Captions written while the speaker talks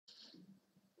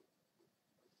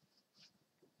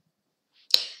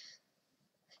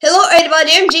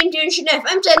everybody, I'm Cherniaiev.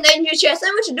 I'm 10 in your chest. I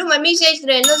want to do my music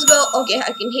today. Let's go. Okay,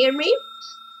 I can hear me.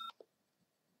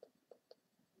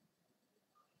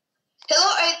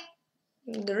 Hello,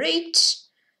 great.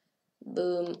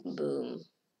 Boom, boom,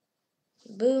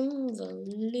 boom.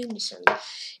 Volume is on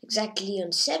exactly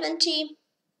on 70.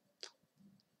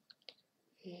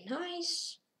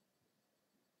 Nice.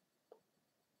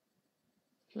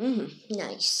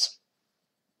 Nice.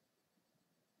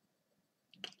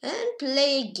 And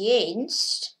play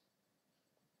against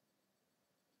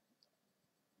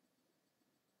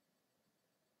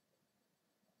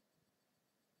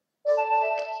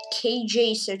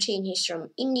KJ13. He's from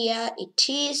India. It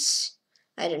is,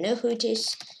 I don't know who it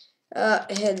is.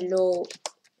 Hello,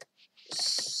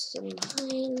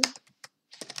 smile.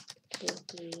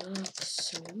 Good luck,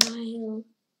 smile.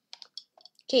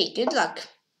 Okay, good luck.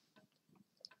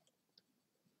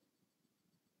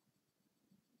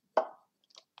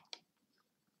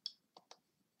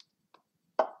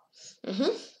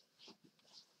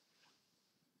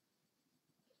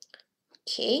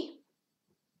 Okay.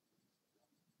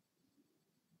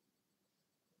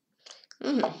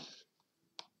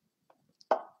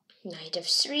 Knight of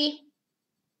 3.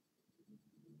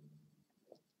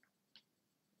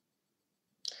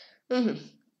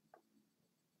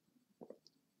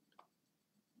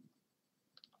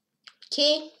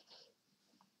 Okay.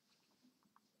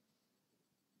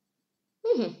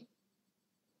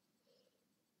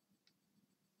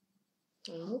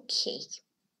 Okay.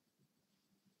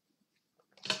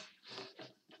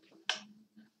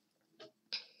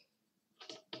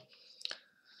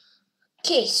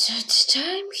 Okay, so it's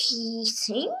time he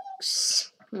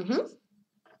thinks.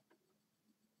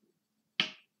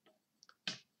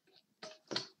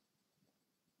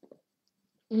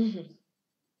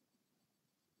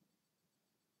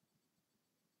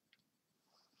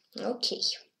 Okay.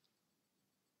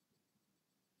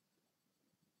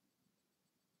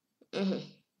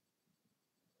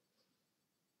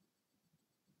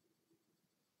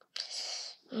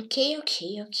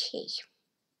 Okay.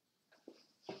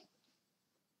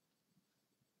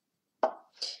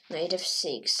 Knight of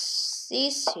 6.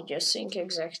 This, you just think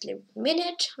exactly a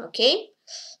minute. Okay.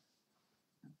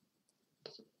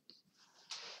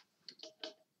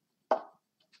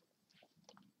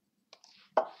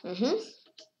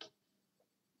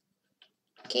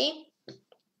 Okay.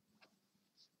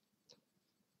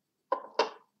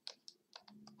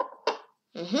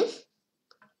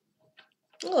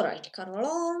 All right,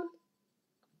 Carlsen.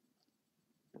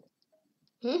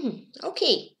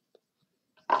 Okay.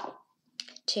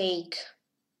 Take.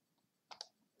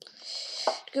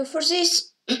 Go for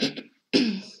this.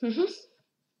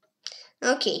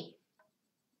 Okay.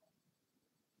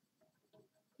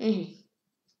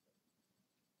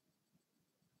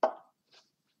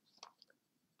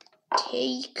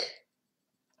 Take.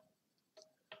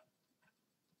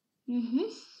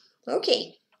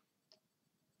 Okay.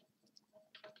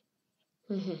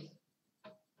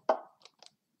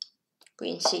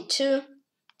 Queen c2.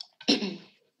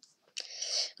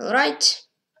 All right.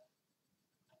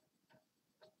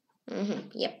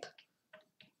 Yep.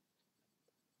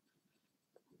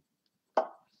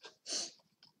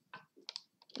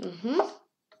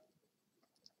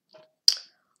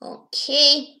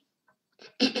 Okay.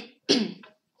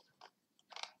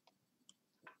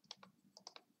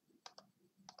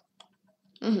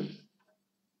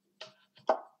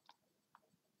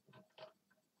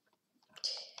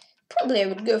 Probably I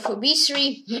would go for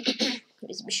b3.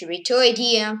 With bishop a2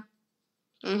 idea.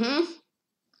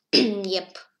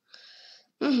 Yep.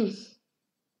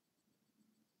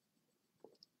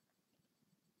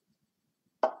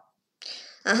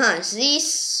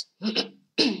 This.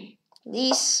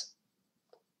 This.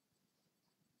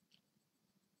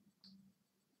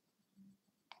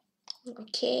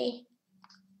 Okay.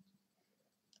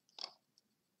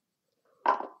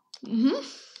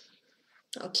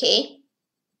 Okay.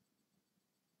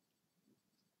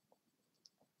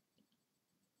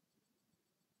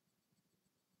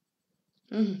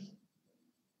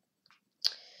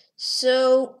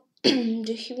 So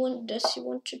does he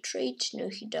want to trade? No,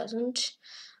 he doesn't.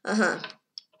 Then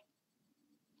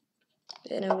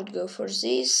I would go for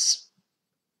this.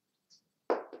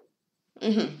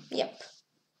 Yep.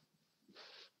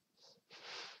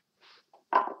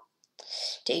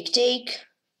 Take.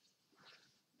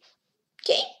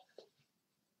 Okay.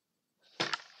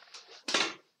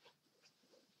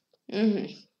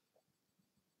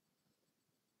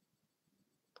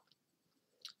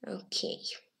 Okay.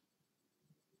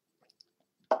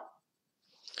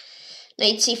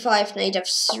 Knight c5, knight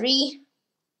f3.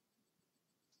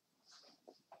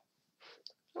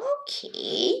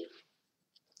 Okay.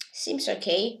 Seems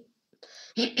okay.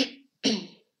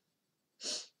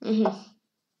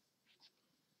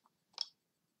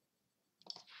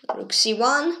 Rook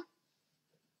c1.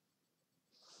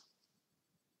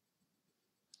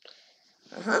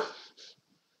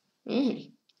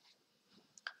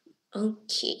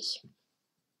 Okay.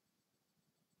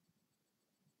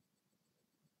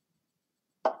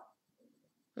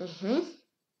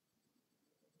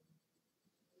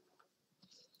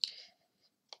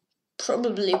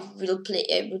 Probably will play.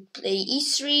 I would play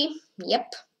e3.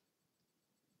 Yep.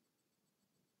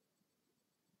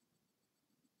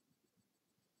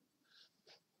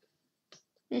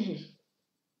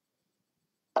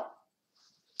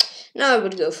 Now I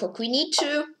would go for queen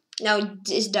e2. Now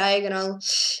this diagonal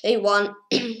a1,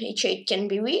 h8 can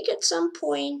be weak at some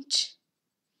point.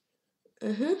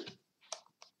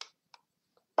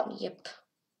 Yep.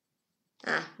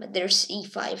 But there's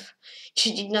e5.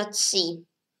 She did not see.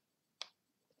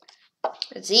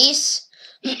 This.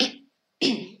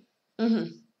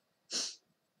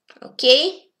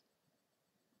 Okay.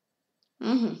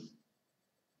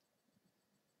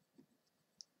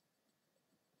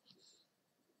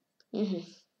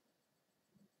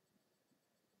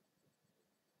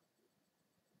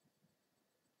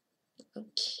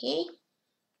 Okay.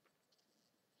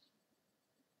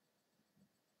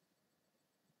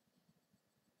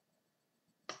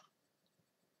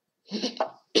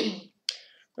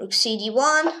 Rook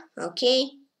cd1. Okay.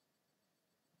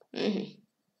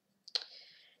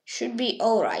 Should be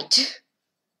all right.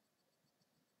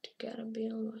 Gotta be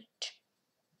all right.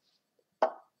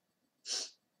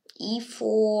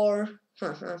 e4.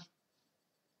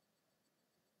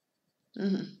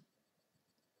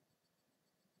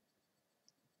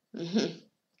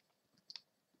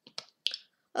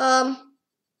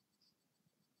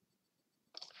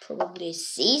 Probably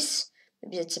this.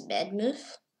 Maybe that's a bad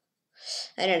move.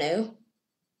 I don't know.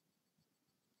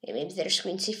 Yeah, maybe there's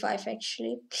queen c5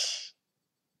 actually.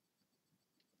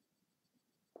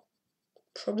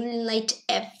 Probably knight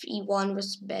f e1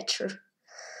 was better.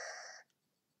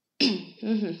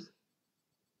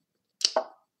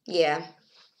 Yeah.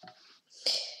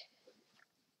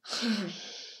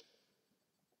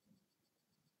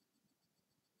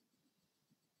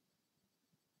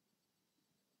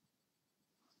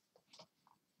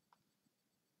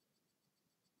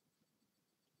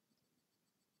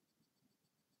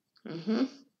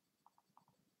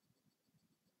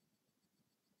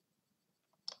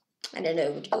 I don't know. I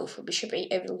would go for bishop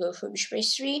a. I will go for bishop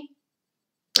a3,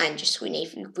 and just queen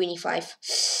e5.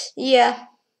 Yeah.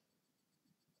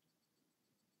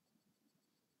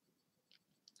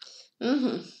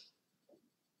 Knight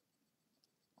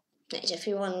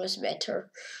f1 was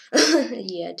better.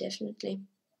 Yeah, definitely.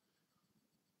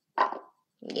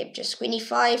 Yep, just queen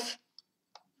e5.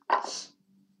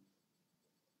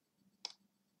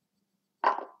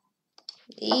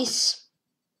 This.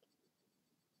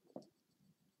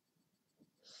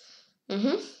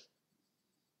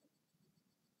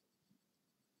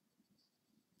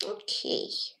 Okay.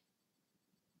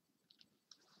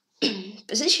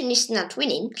 Position is not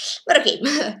winning, but okay.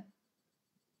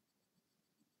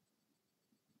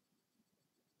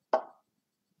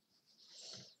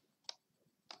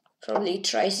 Probably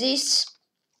try this.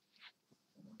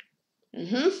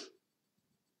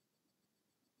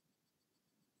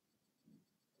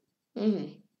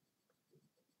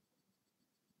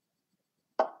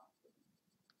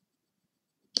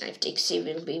 Knight takes c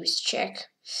will be with check.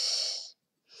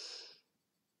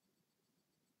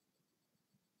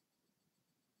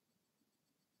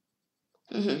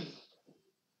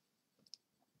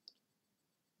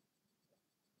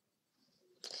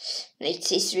 Knight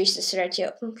c3 is the strategy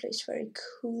open place. Very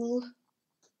cool.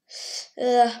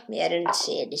 Yeah, I didn't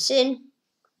see this in.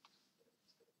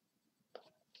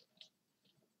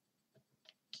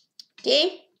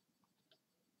 Okay.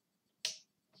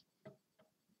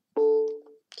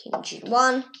 King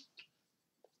g1.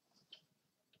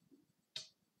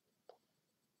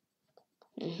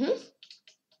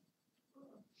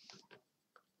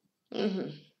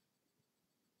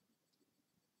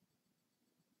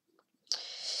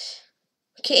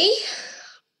 Okay.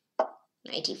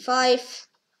 95.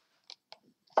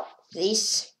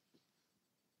 This.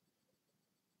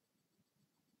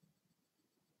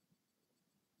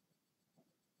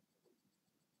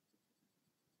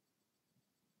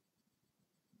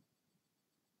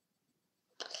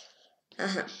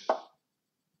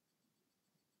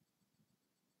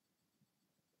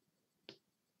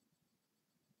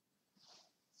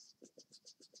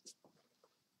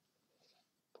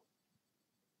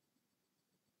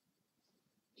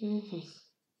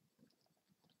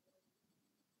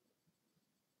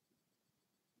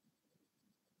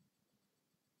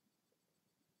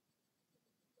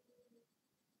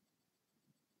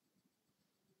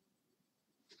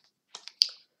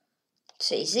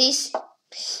 say this.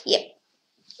 Yep,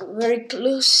 very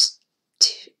close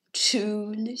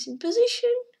to losing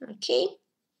position. Okay.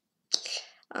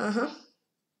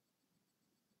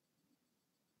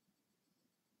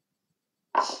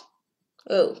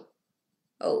 Oh,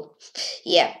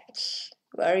 yeah.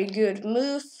 Very good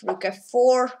move. Rook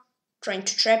f4, trying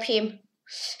to trap him,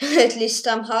 at least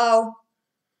somehow.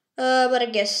 But I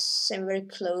guess I'm very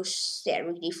close. Yeah,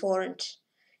 rook d4 and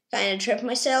kind of trap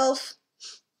myself.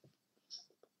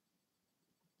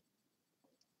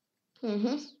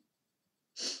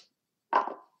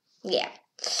 Yeah.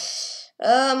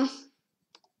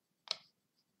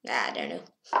 I don't know.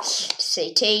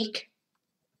 Say take.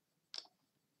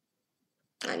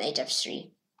 And knight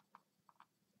f3.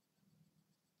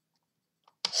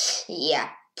 Yeah.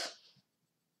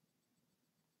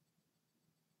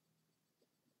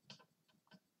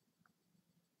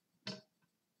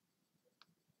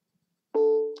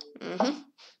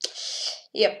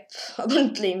 Yep, I've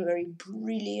been playing very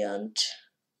brilliant.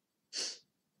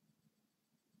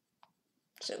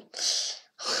 So,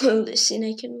 listen,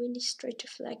 I can really try to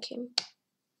flag him.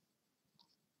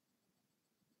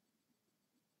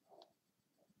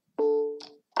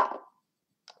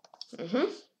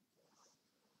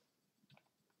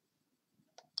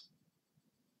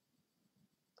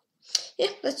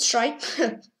 Yeah, let's try.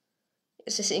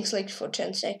 This thing's like for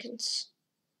 10 seconds.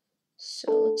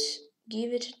 So let's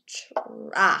give it a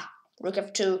try. Rook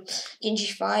f2, king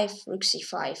g5, rook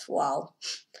c5. Wow.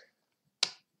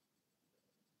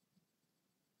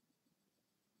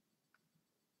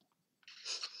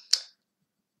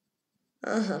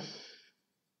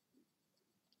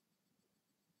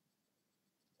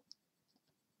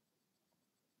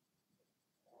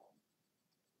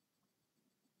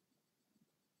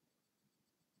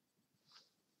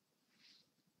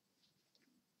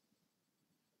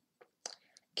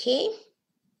 Okay.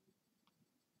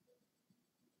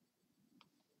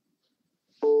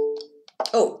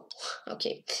 Oh,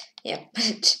 okay. Yeah, but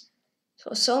it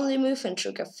was only move and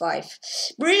rook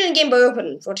f5. Brilliant game by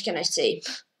opponent, what can I say?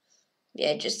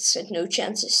 Yeah, just had no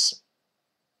chances.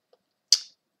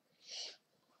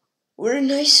 Very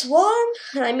nice one.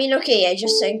 I mean, okay, I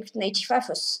just think 95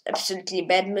 was absolutely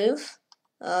bad move.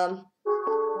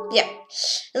 Yeah.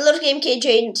 Hello game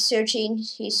KJ13.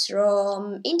 He's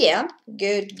from India.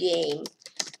 Good game.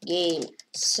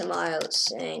 Smile.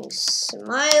 Thanks.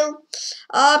 Smile.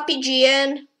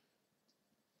 PGN.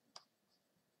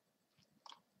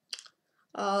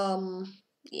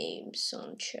 Games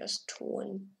on chess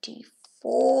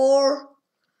 24.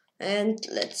 And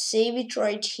let's save it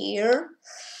right here.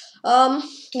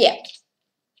 Yeah.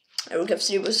 Rook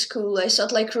f3 was cool. I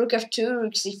thought like rook f2,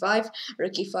 rook c5,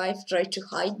 rook e5, tried to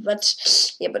hide, but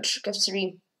yeah, but rook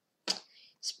f3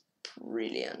 is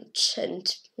brilliant,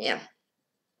 and yeah.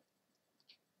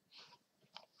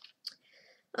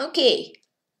 Okay.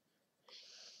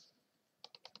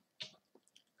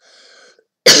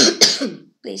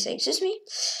 Please excuse me.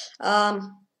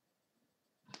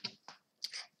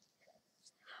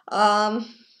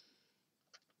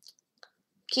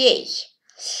 Okay.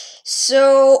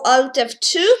 So alt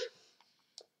f2.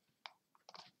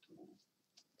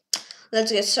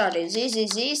 Let's get started.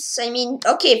 This. I mean,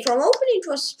 okay, from opening it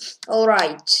was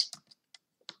alright.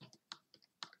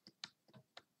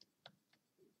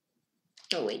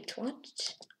 Oh wait,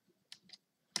 what?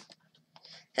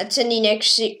 That's ending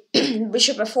actually.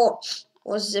 Bishop f4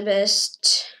 was the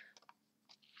best.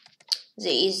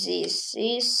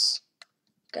 This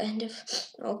kind of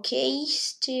okay.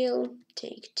 Still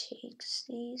takes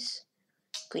this.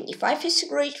 Queen e5 is a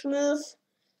great move.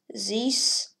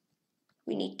 This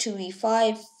we need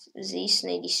 2e5. This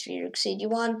 93 rook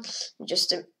c1.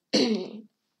 Just a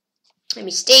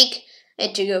mistake. I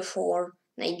had to go for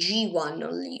knight g1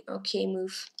 only. Okay,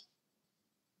 move.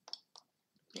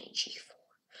 Knight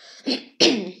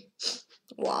g4.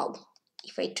 Wow.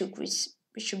 If I took with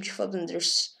bishop g4, then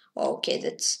there's okay.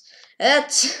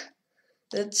 That's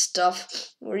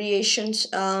tough. Variations.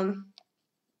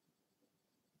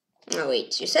 Oh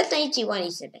wait, you said 91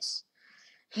 is the best.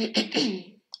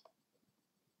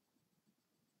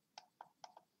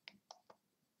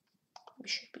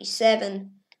 Bishop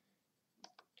e7,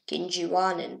 king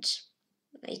g1, and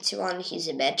 91 he's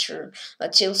a better,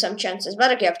 but still some chances.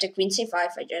 But okay, after queen c5,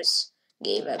 I just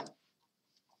gave up.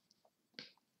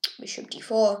 Bishop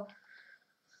d4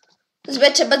 is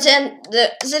better, but then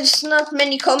there's not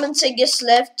many comments, I guess,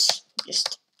 left.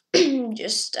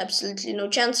 Just absolutely no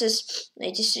chances.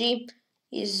 93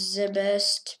 is the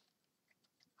best.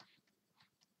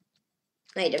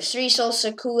 Knight f3 is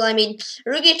also cool. I mean,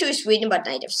 rook a2 is winning, but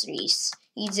knight f3 is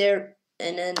either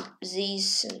and then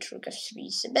these, and rook f3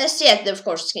 is the best. Yeah, of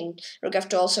course, rook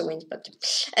f2 also wins, but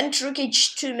and rook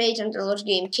h2 mate and a lot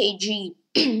game KG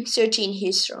 13.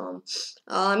 He's from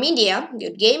India.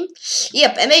 Good game.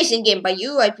 Yep, amazing game by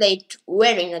you. I played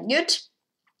very not good.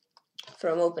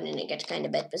 From opening, I get kind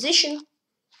of bad position.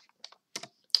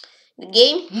 Good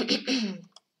game.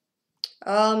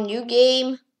 New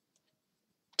game.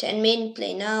 10 min.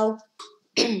 Play now.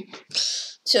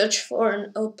 Search for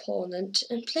an opponent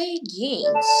and play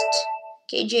against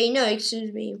KJ. No,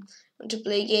 excuse me. Want to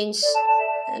play against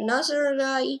another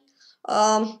guy.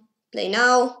 Play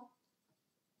now.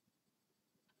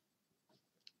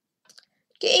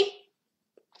 Okay.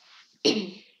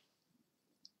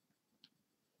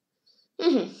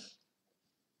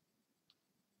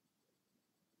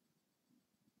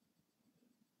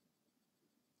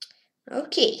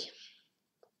 Okay.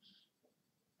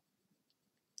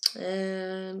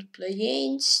 And play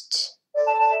against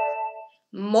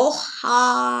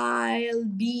mohaelb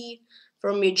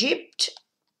from Egypt.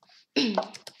 Okay.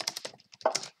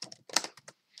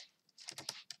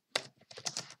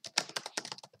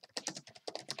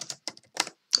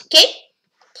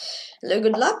 Hello,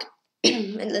 good luck.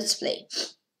 And let's play.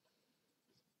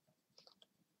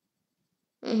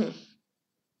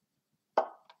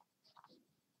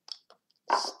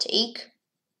 Let's take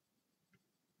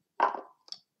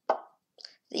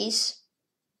this.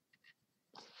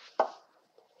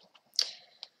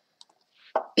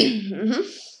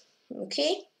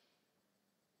 Okay.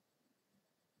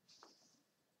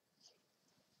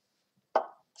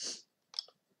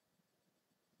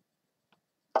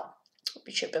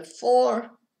 Bishop f4.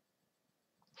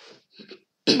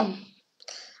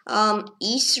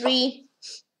 E3.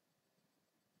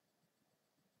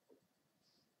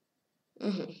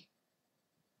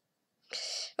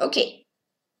 Okay.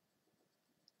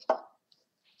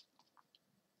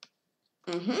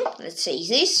 Let's say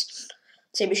this.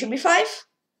 Say bishop b5.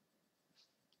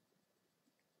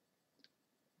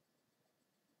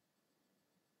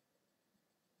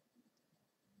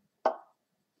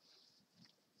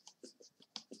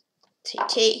 Say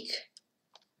take.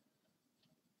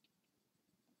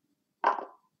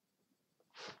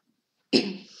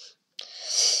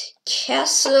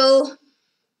 Castle.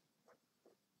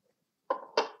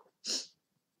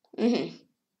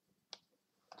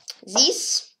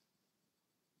 This.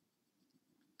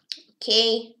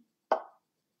 Okay.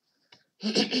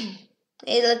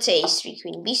 Hey, let's say a3,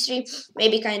 queen b3.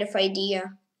 Maybe kind of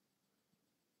idea.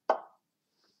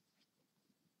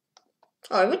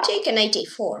 Oh, I would take a knight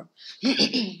a4.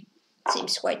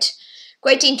 Seems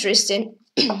quite interesting.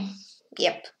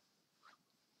 Yep.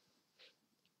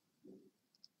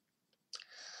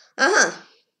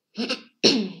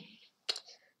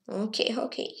 Okay,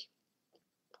 okay.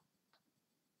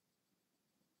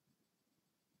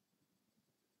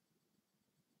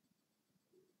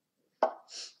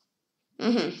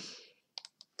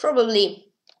 Probably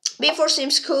b4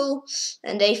 seems cool,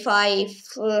 and a5,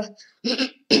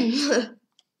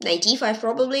 knight e5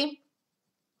 probably,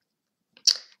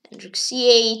 and rook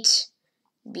c8,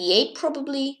 b8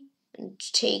 probably, and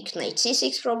take knight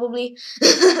c6 probably.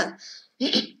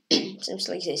 Seems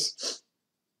like this.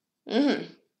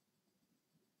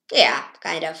 Yeah,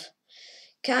 kind of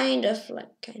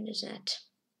that.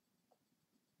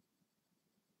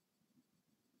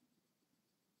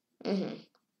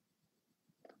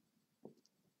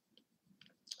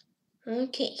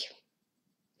 Okay.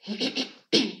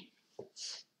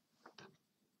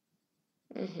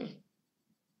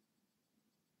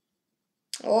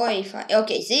 Oh,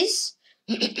 okay, this.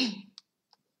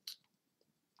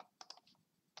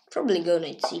 Probably go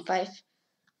knight c5.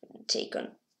 Take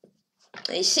on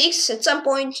a6 at some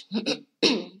point.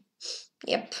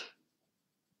 Yep.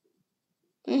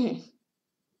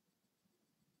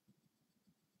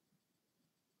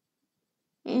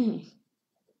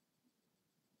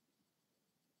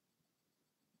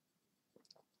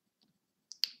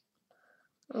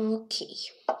 Okay.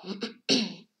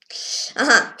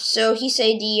 So he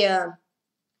said the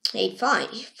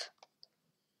a5.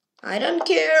 I don't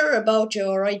care about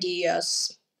your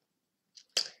ideas.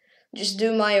 Just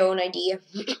do my own idea.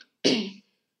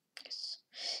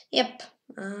 Yep.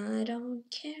 I don't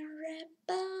care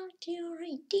about your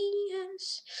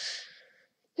ideas.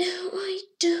 No, I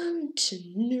don't.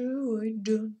 No, I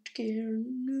don't care.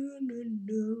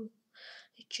 No.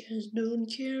 I just don't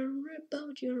care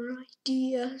about your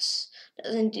ideas.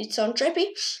 Doesn't it sound trippy?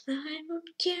 I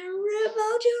don't care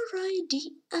about your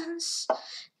ideas.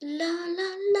 La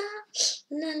la la,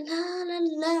 la la la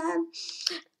la.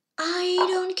 I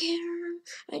don't care.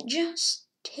 I just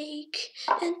take,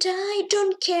 and I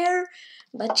don't care.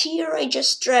 But here I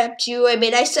just trapped you. I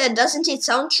mean, I said, doesn't it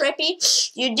sound trappy?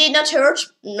 You did not hurt.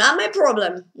 Not my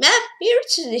problem.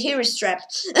 Here is trap.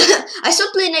 I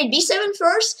thought play knight b7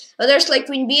 first, but there's like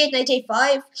queen b8, knight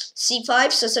a5,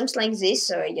 c5, so something like this.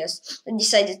 So I just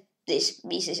decided this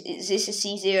is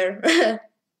easier.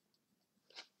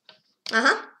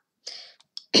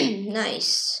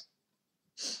 Nice.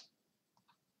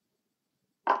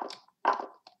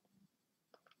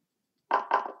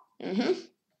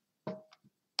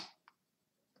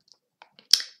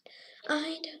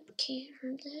 I don't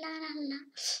care, la la la.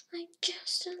 I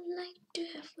just don't like to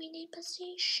have winning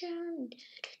position.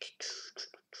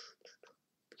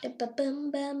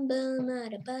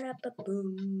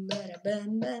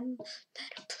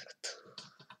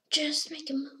 Just make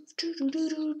a move.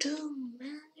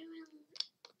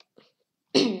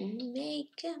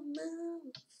 Make a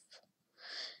move.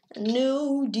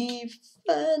 No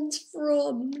defense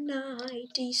from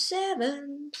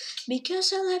 97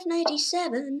 because I have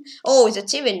 97. Oh,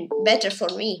 that's even better for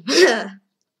me. I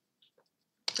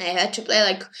had to play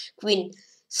like queen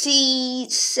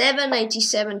c7,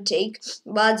 97 take,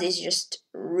 but it's just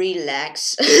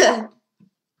relax.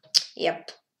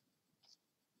 Yep.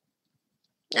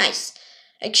 Nice.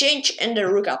 Exchange and the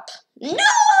rook up.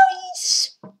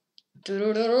 Nice.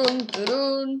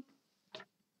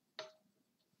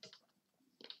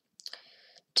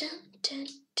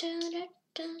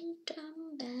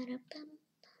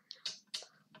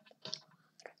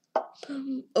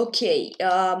 Okay,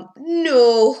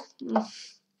 no.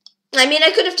 I mean,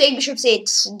 I could have taken bishop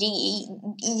c8, d,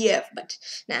 e, f, but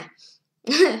nah.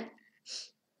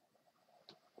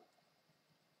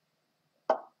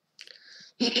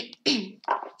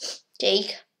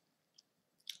 Take.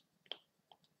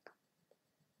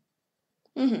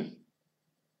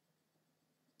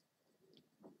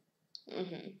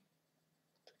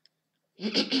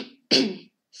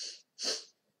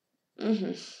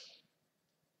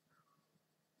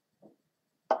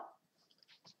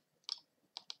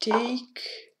 Take.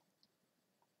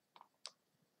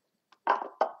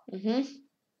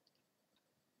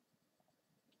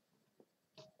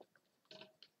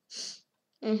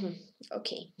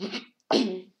 Okay.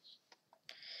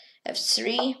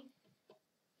 F3.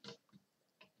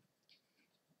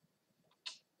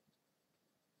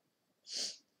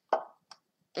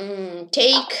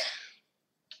 Take.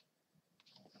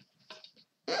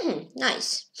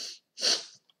 Nice.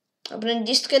 Opponent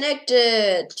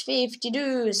disconnected.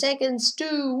 52 seconds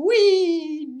to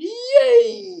win.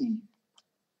 Yay!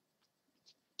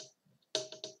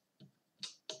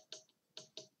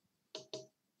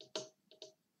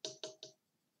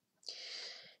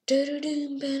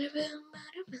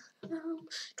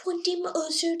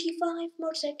 -35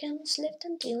 more seconds left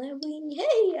until I win.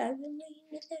 Hey, I will win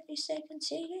in 30 seconds.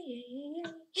 Hey.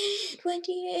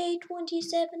 28,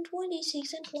 27,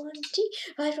 26, and 20.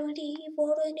 24,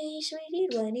 23,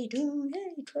 22.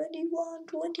 Hey, 21,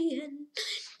 20, and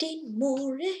 10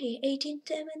 more. Hey, 18,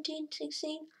 17,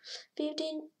 16,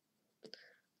 15.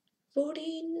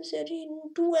 14,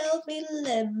 13, 12,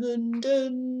 11,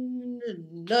 10,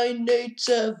 9, 8,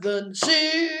 7,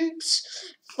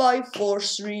 6, 5, 4,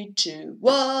 3, 2,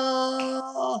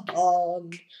 1,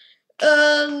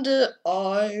 and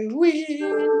I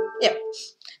win. Yeah.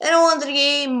 And on the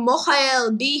game,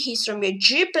 mohaelb, he's from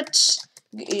Egypt.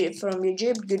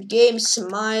 Good game,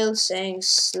 smile, thanks,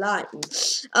 slime.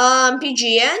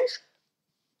 PGN.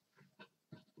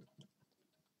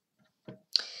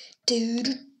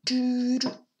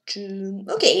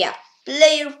 Okay, yeah.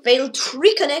 Player failed to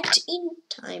reconnect in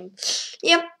time.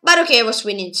 Yeah, but okay, I was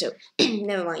winning, so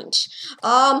never mind.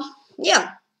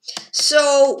 Yeah.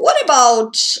 So what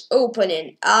about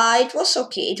opening? It was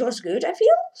okay. It was good, I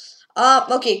feel.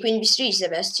 Okay, Queen B3 is the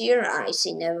best here. I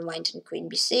see. Never mind. And Queen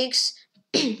B6,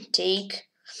 take,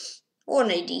 or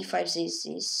Knight D5. This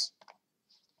is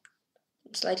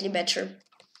slightly better.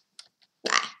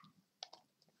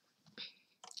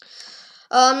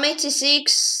 Knight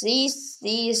C6,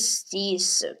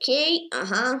 these, okay,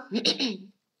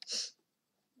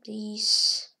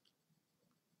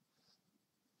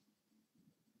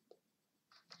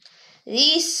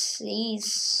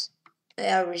 these,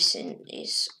 everything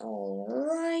is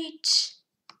alright.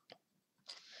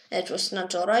 That was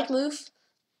not alright move.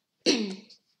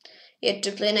 You had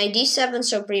to play knight d7,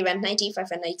 so prevent knight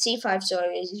e5 and knight c5, so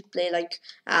I play like,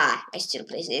 I still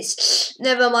play this.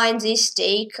 Never mind this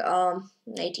take,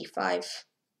 knight e5.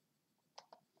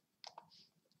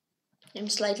 I'm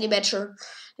slightly better.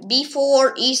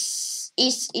 b4 is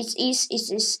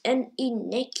an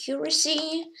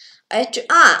inaccuracy. I had to,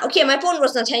 okay, my pawn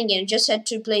was not hanging, I just had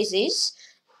to play this.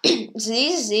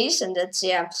 this, and that's,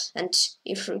 yeah. And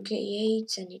if rook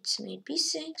a8, then it's knight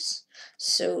b6.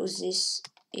 So this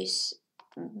is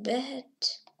bad.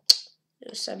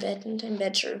 Those are bad, and I'm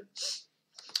better.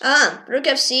 Rook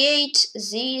f8,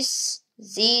 this.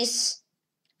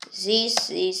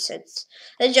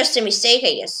 That's just a mistake,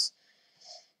 I guess.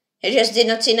 I just did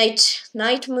not see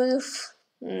knight move.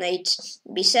 Knight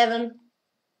b7.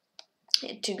 I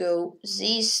had to go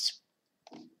this.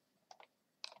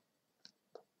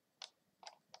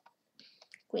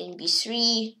 Queen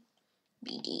b3.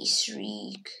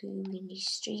 bd3. Queen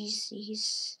d3.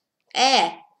 This.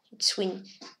 It's queen.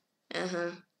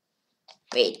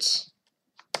 Wait.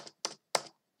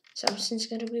 Something's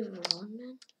gotta be wrong,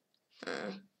 man.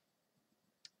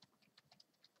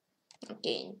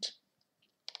 Okay.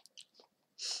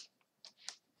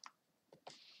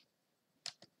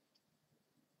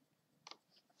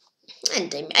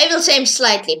 And I will say I'm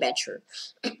slightly better.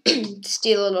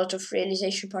 Still a lot of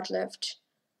realization part left.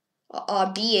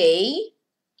 BA.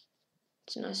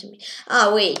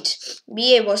 Wait.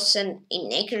 BA was an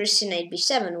inaccuracy. Knight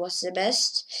b7 was the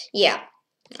best. Yeah.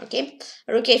 Okay.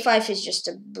 Rook a5 is just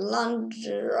a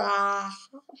blunder.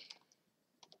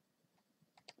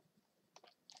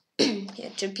 You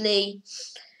have to play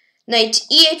knight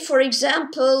e8, for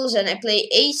example. Then I play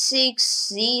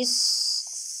a6.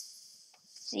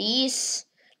 These.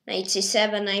 Knight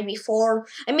c7, knight b4.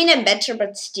 I mean, I'm better,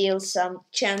 but still some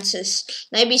chances.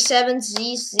 Knight b7,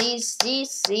 these,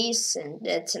 and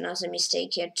that's another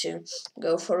mistake here to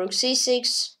go for rook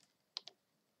c6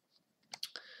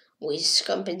 with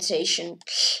compensation.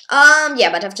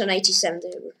 Yeah, but after knight e7,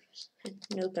 there were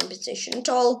no compensation at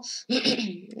all.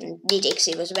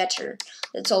 d6 was better.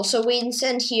 That's also wins,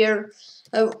 and here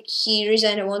is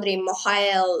I'm wondering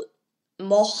mohaelb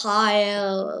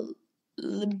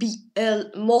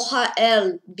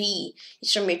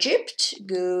is from Egypt.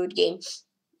 Good game.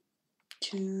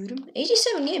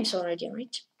 87 games already,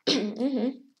 right?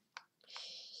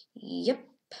 Yep.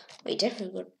 Wait, I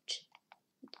forgot.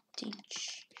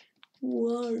 Teach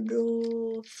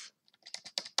Waldorf.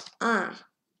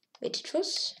 Wait, it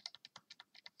was.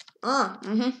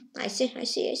 I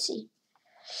see.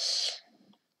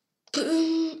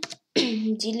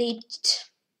 Delete.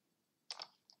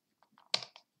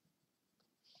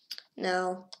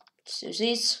 Now, let's do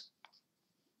this.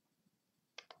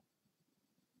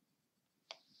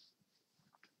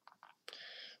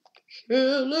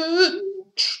 Challenge.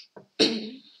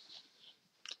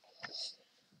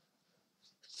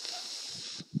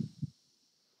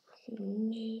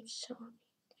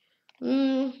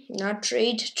 Not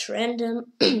trade,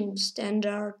 random,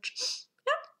 standard.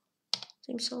 Yeah,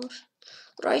 seems so.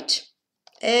 Right.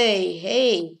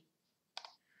 Hey.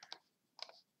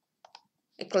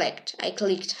 I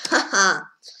clicked. Haha.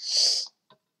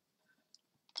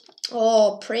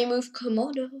 Oh, pre-move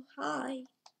Komodo. Hi.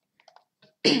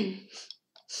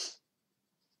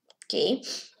 Okay.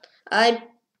 I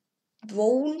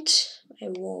won't.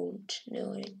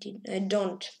 No, I didn't. I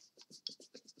don't.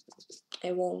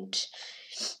 I won't.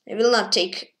 I will not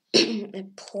take a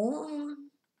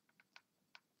pawn.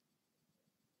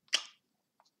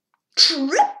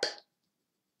 Trip.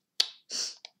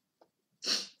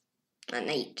 A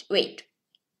knight. Wait.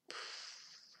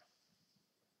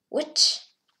 What?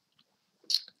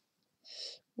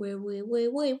 Wait.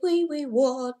 What?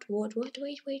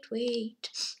 Wait.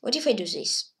 What if I do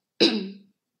this? And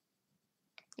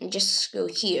just go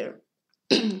here.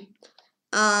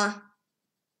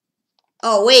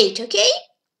 Oh, wait, okay?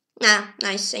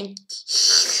 Nice.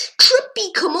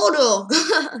 Trippy Komodo.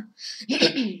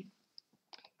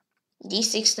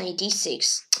 d6, knight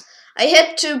d6. I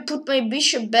had to put my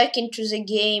bishop back into the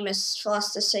game as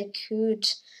fast as I could.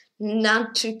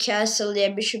 Not to castle, yeah,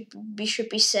 bishop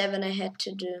e7 I had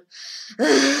to do.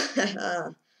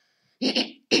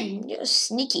 You're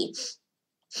sneaky.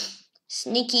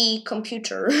 Sneaky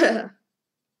computer.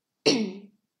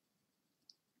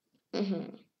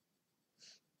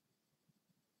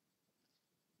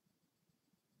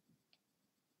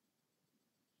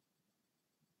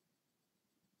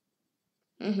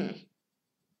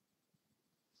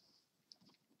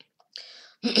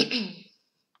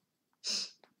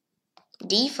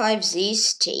 d5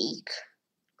 this take.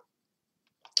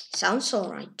 Sounds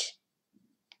alright.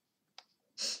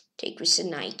 Take with the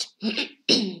knight.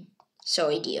 So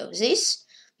idea of this.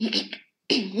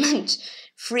 And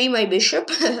free my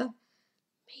bishop.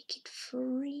 Make it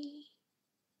free.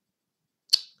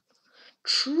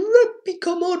 Trippy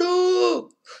Komodo.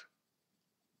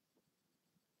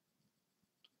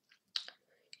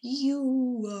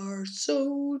 You are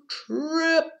so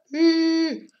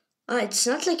trippy. It's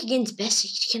not like against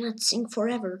basic. It cannot sing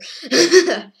forever.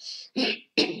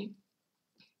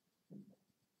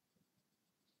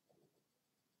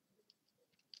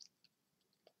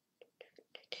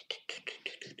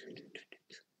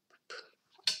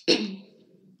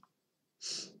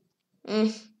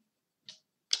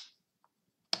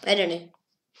 I don't know.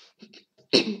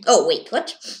 Oh wait,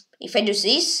 what? If I do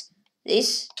this,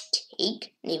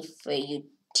 take, and if you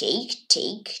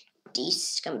take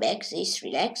this, come back, this,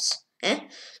 relax. Huh?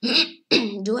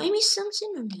 Do I miss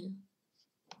something or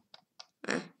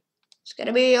no? It's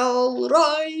gotta be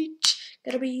alright.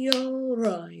 Gotta be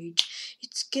alright.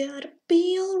 It's gotta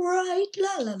be alright.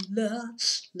 La la la.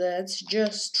 Let's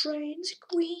just train the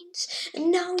queens.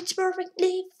 And now it's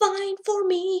perfectly fine for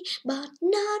me, but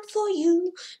not for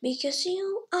you, because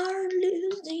you are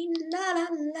losing. La la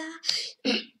la.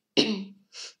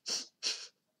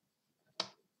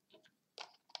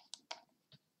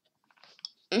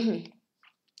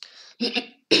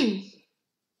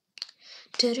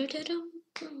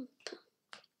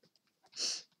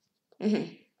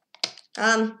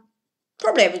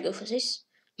 Probably I will go for this.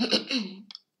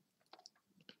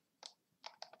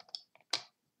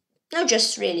 No,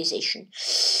 just realization.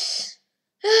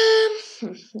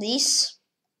 This.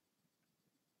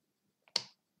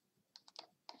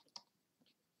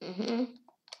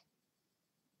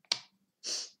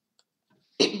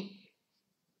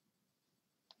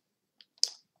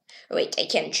 Wait, I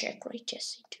can check, right?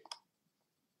 Yes, I do.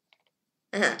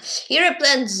 Here I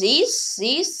plant this,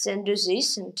 and do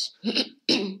this, and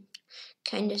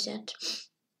kind of that.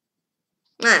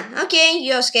 Okay,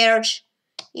 you're scared.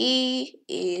 He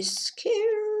is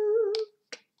scared,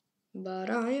 but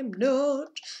I am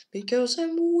not, because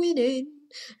I'm winning.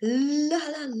 La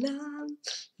la la,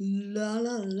 la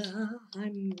la la,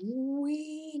 I'm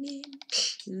winning.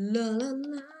 La la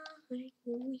la, I'm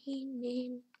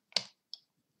winning.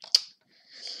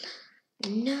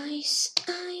 Nice,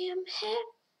 I am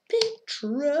happy,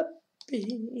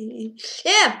 trappy.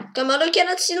 Yeah, Komodo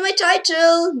cannot see my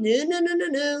title. No, no, no, no,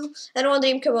 no. I don't want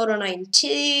him Komodo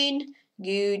 19.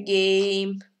 Good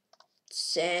game.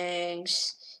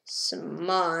 Thanks.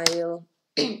 Smile.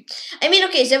 I mean,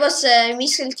 okay, there was a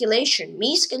miscalculation.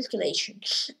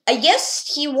 I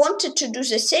guess he wanted to do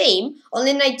the same,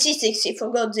 only 96 he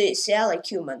forgot this. Yeah, like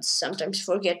humans sometimes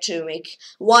forget to make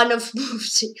one of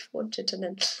moves they wanted, and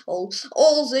then all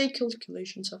the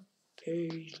calculations are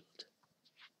failed.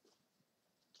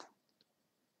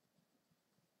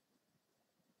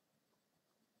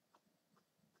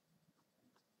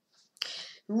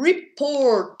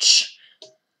 Report.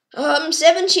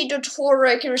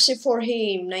 70.4 accuracy for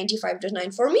him,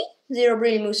 95.9 for me, 0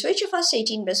 brilliant moves for each of us,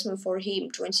 18 best move for him,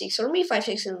 26 for me, 5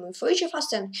 excellent move for each of us,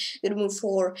 10 good move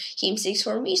for him, 6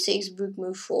 for me, 6 good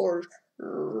move for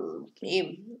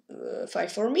him,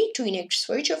 5 for me, 2 inactions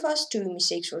for each of us, 2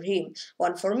 mistakes for him,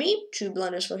 1 for me, 2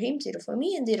 blunders for him, 0 for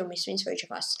me, and 0 miswins for each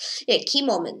of us. Yeah, key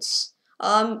moments.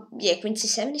 Yeah, Queen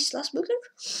C7 is last booker.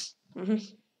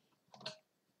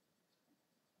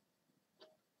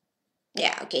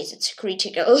 Yeah, okay, that's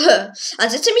critical. That's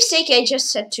a mistake I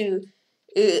just said to...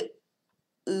 wait,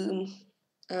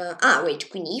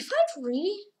 Queen E5?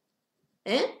 Really?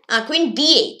 Eh? Queen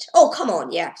B8. Oh, come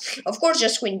on, yeah. Of course,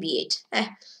 just Queen B8.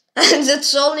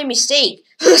 That's the only mistake.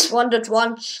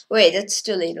 1.1. Wait, that's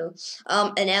too little.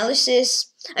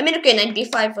 Analysis. I mean, okay, knight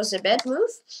b5 was a bad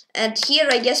move. And here,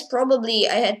 I guess, probably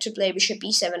I had to play bishop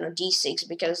e7 or d6,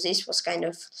 because this was kind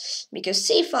of... Because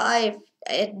c5...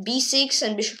 I had b6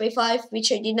 and bishop a5,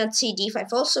 which I did not see.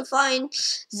 d5 also fine.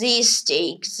 This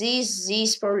take,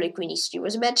 this probably queen e3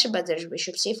 was better, but there's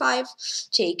bishop c5.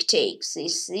 Take,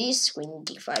 this, queen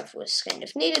d5 was kind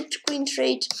of needed to queen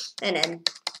trade, and then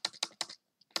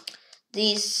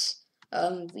this,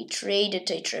 we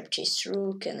traded, I trapped his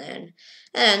rook, and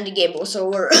the game was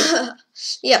over.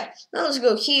 Yeah, now let's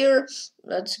go here.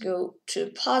 Let's go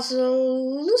to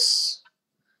puzzles.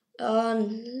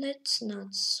 Let's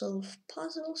not solve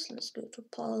puzzles. Let's go to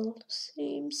puzzle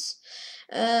themes.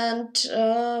 And,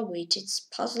 wait, it's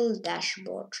puzzle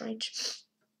dashboard, right?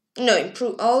 No,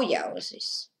 improve. Oh, yeah, what's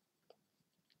this?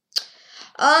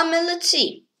 Let's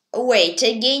see. Wait,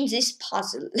 again, this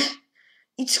puzzle.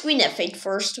 It's queen f8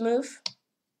 first move.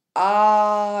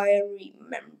 I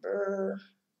remember.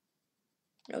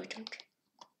 No, I don't.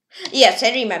 Yes,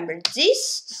 I remember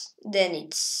this. Then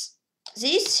it's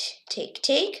this.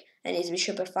 Take. And it's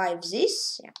bishop f5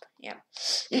 this. Yep.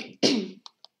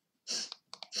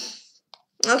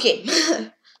 Okay.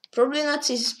 Probably not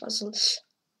this puzzle.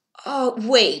 Oh,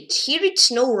 wait. Here it's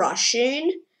no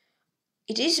Russian.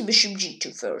 It is bishop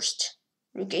g2 first.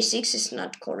 Rook a6 is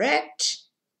not correct.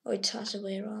 Oh, it's the other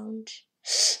way around.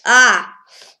 Ah!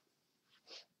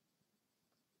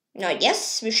 No,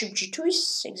 yes, bishop g2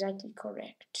 is exactly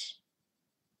correct.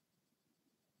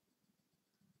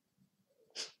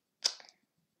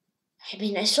 I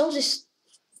mean, I saw this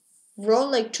roll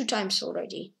like 2 times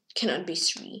already. It cannot be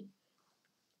 3.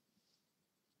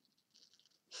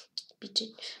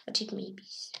 But it may be.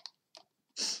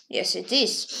 Yes, it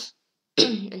is.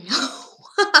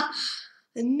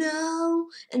 And now,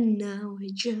 and now I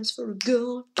just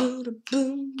forgot to the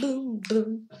boom, boom,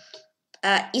 boom.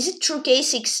 Is it rook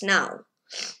a6 now?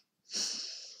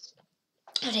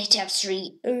 Oh, they have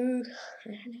 3. I don't know.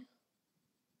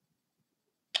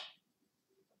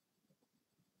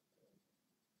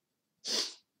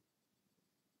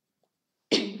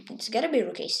 It's gotta be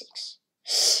rook a6.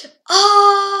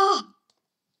 Ah!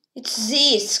 It's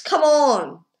this. Come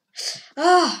on.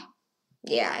 Ah!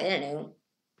 Yeah, I don't know.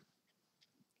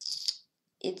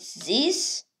 It's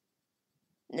this.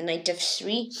 The knight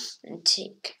f3 and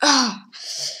take. Ah!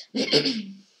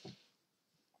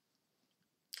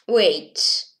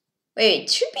 Wait. Wait, it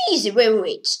should be easy.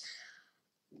 Wait.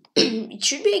 It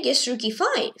should be, I guess, rook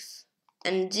e5.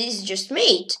 And this just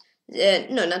mate.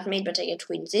 No, not mate, but I get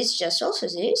queen. This just also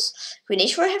this. Queen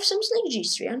h4, I have something like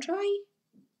g3, aren't I?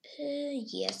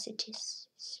 Yes, it is.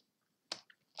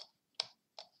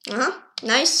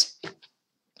 Nice.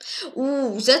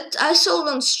 Ooh, that I saw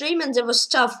it on stream and there was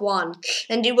tough one.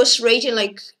 And it was rating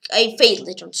like, I failed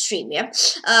it on stream, yeah?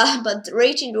 But the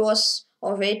rating was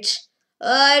of it,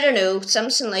 I don't know,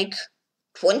 something like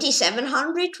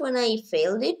 2700 when I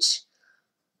failed it.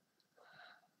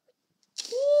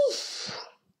 Oof.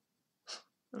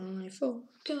 I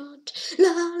forgot, la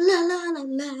la la la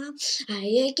la. I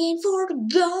again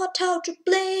forgot how to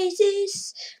play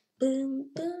this. Boom,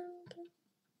 boom.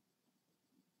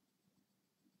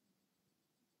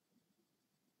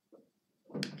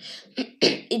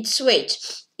 It's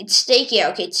stake, yeah,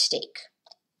 okay, it's stake.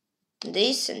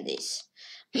 This and this.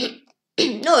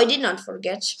 No, I did not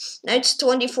forget. Now it's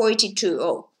 2482.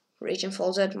 Oh, rating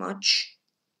falls that much.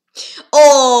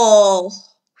 Oh,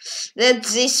 that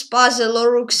this puzzle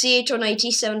or rook c8 on knight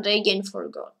e7 I again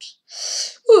forgot.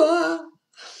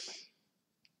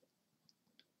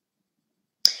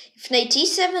 If knight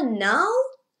e7 now,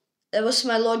 that was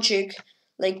my logic.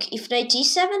 Like, if knight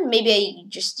e7, maybe I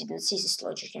just didn't see this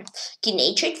logic. Yeah. King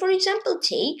h8, for example,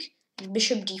 take.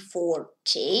 Bishop d4,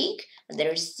 take. And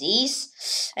there's this.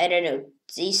 I don't know.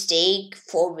 This take.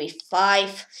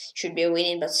 4b5. Should be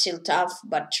winning, but still tough.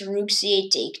 But rook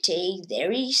c8, take.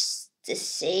 There is the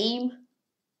same.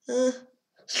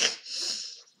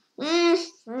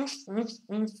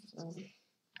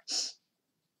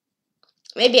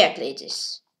 Maybe I played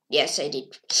this. Yes, I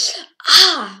did.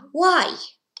 Ah, why?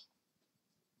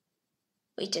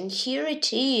 Wait, and here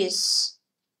it is.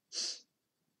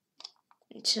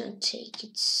 It's gonna take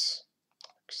its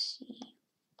rook c.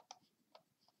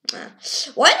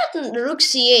 Why not rook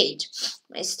c8?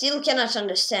 I still cannot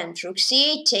understand. Rook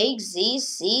c8 takes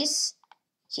this.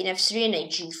 King f3 and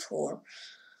knight g4.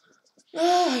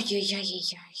 Oh,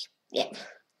 yeah.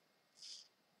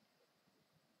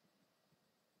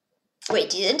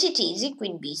 Wait, isn't it easy?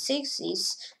 Queen b6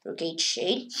 is rook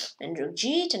h8 and rook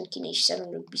g8 and king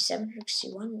h7, rook b7, rook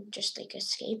c1, just like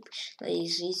escape.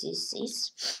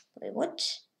 This. Wait,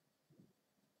 what?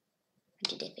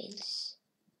 Did I fail this?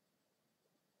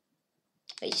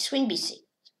 Wait, queen b6.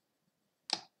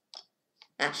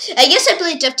 I guess I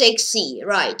played f takes c.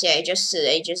 Right, yeah, I just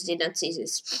did not see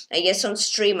this. I guess on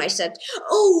stream I said,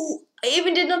 oh, I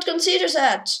even did not consider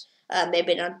that.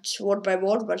 Maybe not word by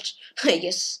word, but I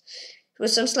guess it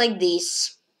was something like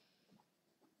this.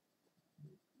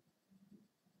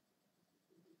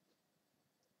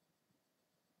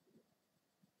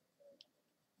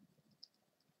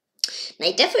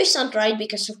 Knight f4 is not right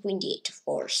because of queen d8, of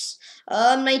course.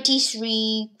 Knight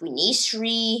e3, queen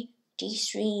e3,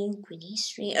 d3, queen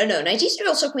e3. Oh no, knight e3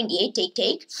 also queen d8,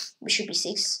 take. Bishop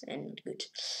e6, and good.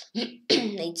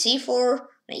 Knight c4,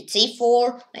 knight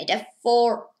c4, knight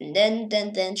f4, and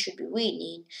then should be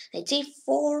winning. Knight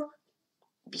c4,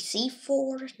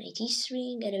 bc4, knight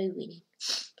e3, gotta be winning.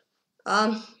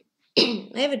 I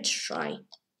have a try.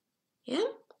 Yeah?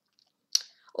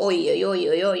 Oi.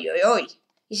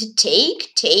 Is it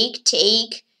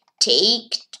take?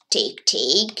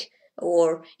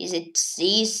 Or is it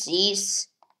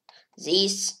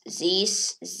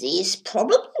this?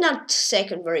 Probably not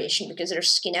second variation because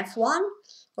there's king f1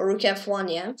 or rook f1,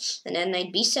 yeah. And then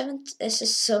knight b7 this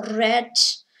is red.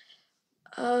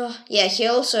 Yeah, he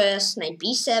also has knight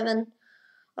b7.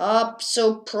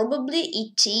 So probably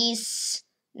it is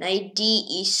knight d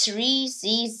e3,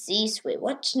 z, wait,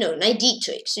 what? No, knight d2,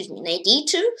 excuse me, knight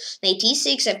d2, knight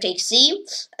e6, f takes c,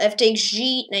 f takes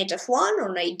g, knight f1, or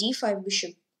knight d5,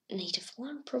 bishop, knight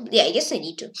f1, probably, yeah, I guess knight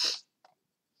d2.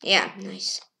 Yeah,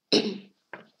 nice.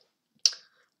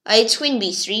 It's queen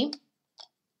b3,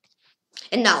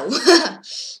 and now,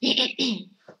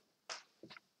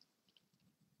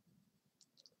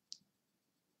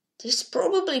 this is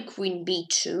probably queen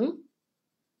b2.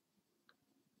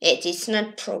 It is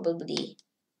not probably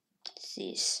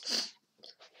this.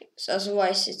 So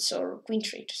otherwise it's or queen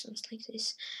trade or something like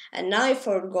this. And now I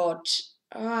forgot.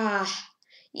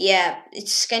 Yeah,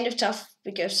 it's kind of tough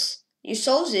because you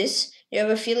solve this, you have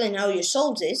a feeling how you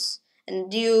solve this,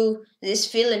 and this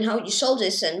feeling how you solve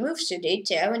this and moves you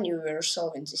did, yeah, when you were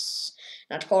solving this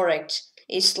not correct.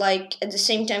 It's like at the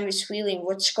same time with feeling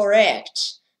what's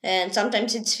correct. And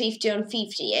sometimes it's 50 on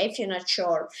 50, yeah, if you're not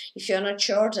sure. If you're not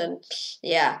sure, then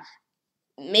yeah.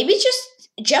 Maybe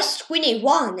just queen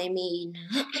a1, I mean.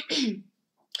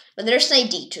 But there's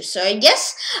knight d2, so I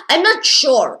guess I'm not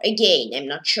sure. Again, I'm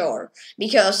not sure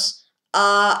because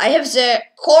I have the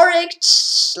correct,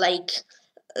 like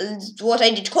what I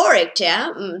did correct,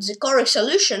 yeah, the correct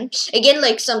solution. Again,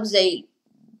 like some say,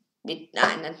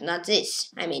 not this.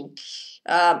 I mean,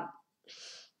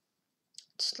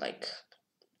 it's like,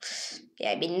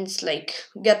 yeah, I mean it's like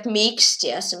got mixed,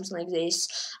 yeah, something like this.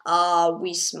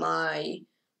 With my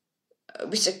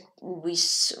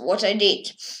with what I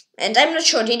did. And I'm not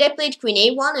sure, did I play queen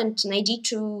a1 and knight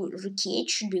d2 rook e8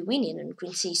 should be winning and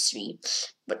queen c3.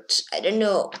 But I don't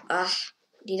know.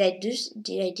 Did I do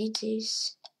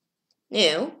this?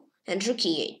 No. And rook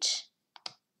e8.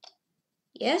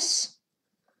 Yes.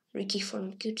 Rook e4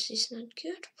 not good, this is not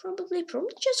good. Probably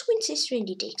just queen c3 and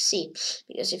d takes c.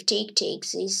 Because if take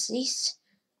takes this.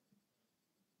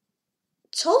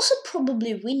 It's also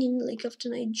probably winning, like after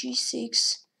knight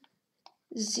g6.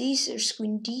 There's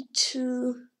queen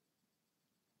d2.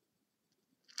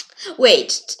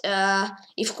 Wait,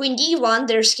 if queen d1,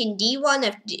 there's king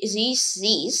d1,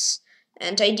 these,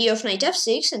 and idea of knight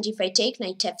f6, and if I take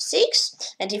knight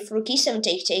f6, and if rook e7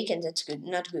 take, and that's good,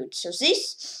 not good. So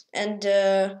this, and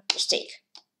mistake.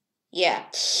 Yeah.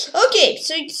 Okay,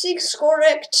 so it's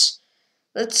correct.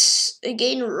 Let's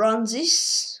again run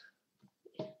this.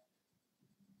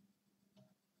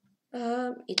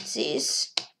 It's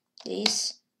this,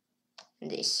 and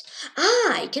this.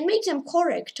 I can make them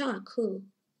correct. Cool.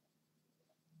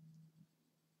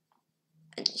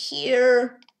 And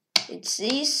here it's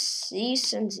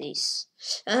this, and this.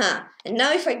 And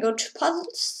now if I go to puzzle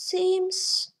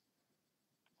themes,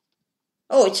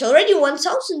 oh, it's already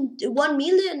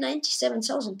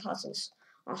 1,097,000 puzzles.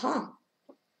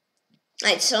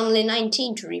 It's only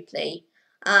 19 to replay.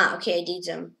 Okay, I did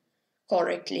them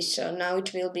correctly, so now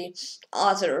it will be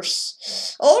others.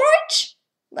 Alright,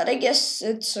 but I guess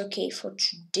it's okay for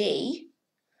today.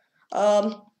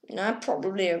 Now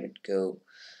probably I would go.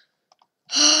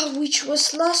 Which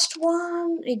was last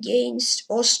one? Against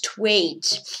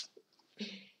Ostwait.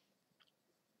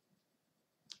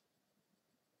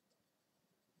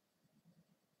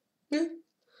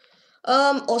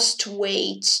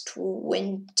 Ostwait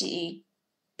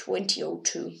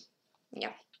 2002.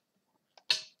 Yeah.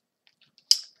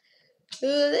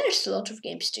 There's a lot of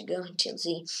games to go until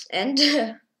the end.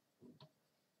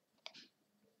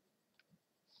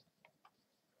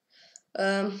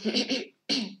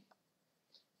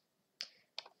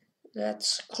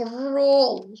 Let's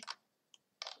scroll.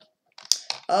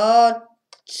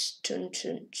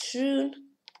 Tune.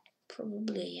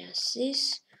 Probably yes.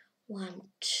 This 1,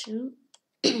 2,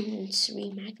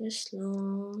 3. Magnus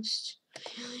lost.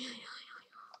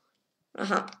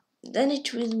 Then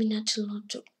it will be not a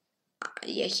lot of.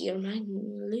 Yeah, here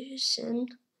Magnus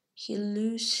and he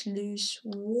lose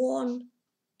 1,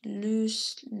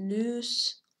 lose.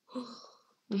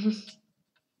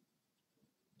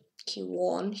 He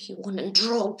won and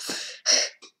draw.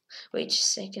 Wait a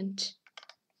second.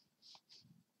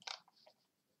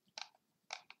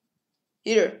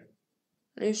 Here.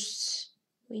 Lose.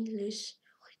 Win, lose.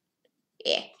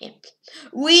 Yeah.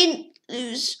 Win,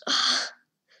 lose.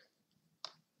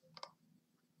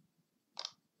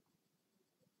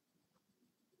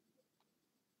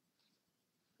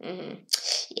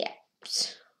 Yeah.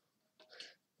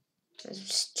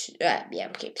 Yeah,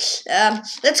 okay.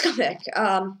 Let's come back.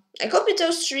 I copied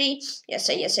those 3. Yes,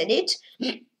 I did.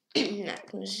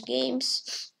 Magnus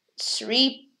games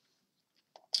 3.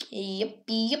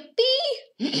 Yippee.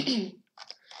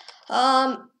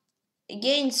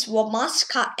 Against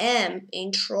Womaska M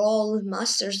in Troll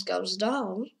Masters goes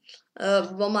down.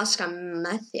 Womaska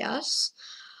Matthias.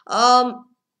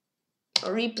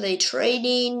 Replay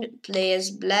trading, play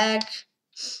as black.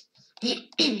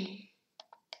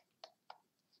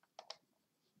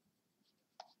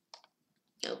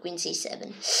 Oh, queen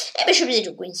c7. Bishop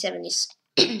d2, queen 7 is...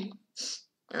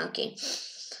 okay.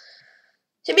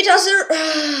 A bit other...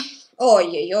 Oi,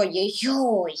 oi, oi,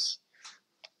 oi.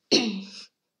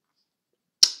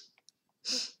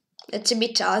 That's a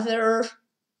bit other...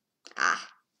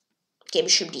 Okay,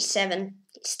 bishop d7.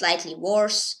 It's slightly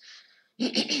worse.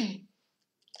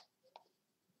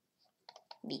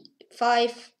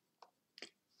 b5.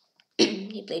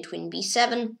 He played queen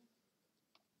b7.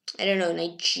 I don't know,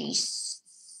 knight g...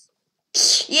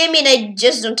 Yeah, I mean, I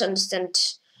just don't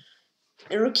understand.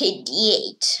 Rook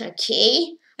d8,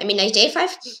 okay. I mean, knight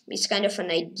a5 is kind of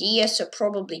an idea, so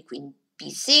probably queen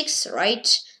b6,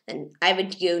 right? And I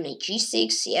would go knight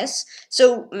g6, yes.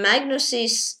 So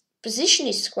Magnus's position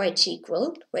is quite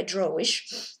equal, quite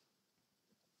drawish.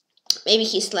 Maybe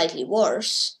he's slightly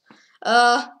worse,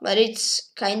 but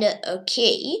it's kind of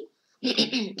okay.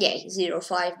 Yeah,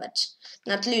 0-5, but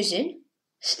not losing.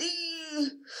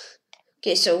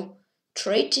 Okay, so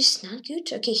trade is not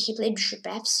good. Okay, he played bishop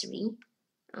f3.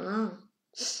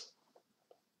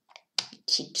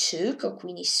 He took or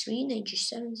queen e3, knight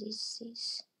g7, this.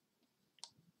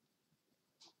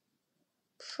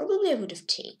 Probably I would have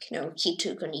taken. No, he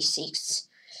took on e6.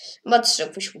 But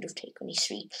Stockfish would have taken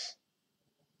e3.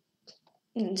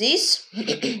 This.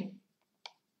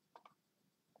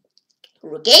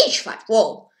 Rook h5.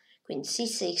 Whoa. Queen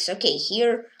c6. Okay,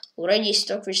 here already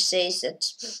Stockfish says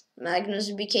that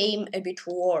Magnus became a bit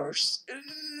worse.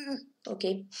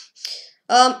 Okay.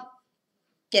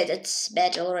 Yeah, that's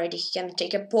bad already. He can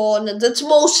take a pawn, and that's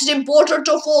most important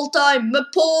of all time, a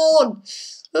pawn!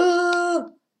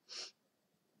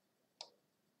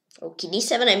 Oh, king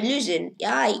e7, I'm losing.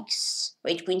 Yikes.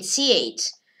 Wait, queen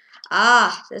c8.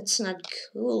 That's not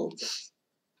cool.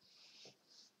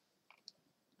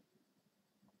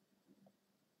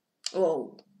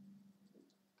 Whoa.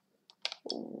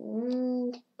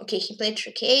 Ooh. Okay, he played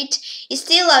rook 8. He's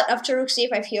still after rook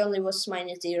c5, he only was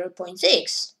minus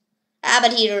 0.6.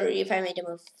 But here, if I made a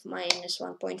move, minus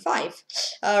 1.5.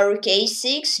 Rook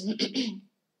a6.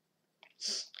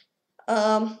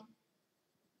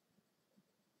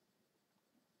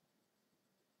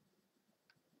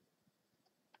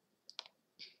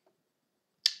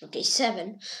 Okay,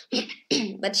 7.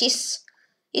 But he's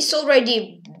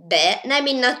already bad. I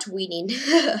mean, not winning.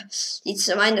 It's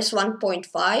a minus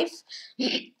 1.5.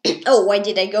 Oh, why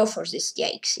did I go for this?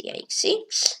 Yikes, yikes.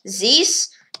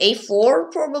 This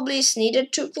a4 probably is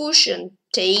needed to push and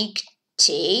take.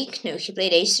 No, he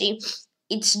played a3.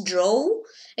 It's draw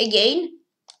again.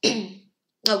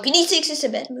 Oh, king e6 is a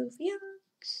bad move.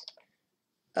 Yikes.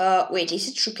 Wait, is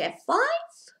it rook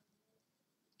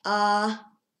f5?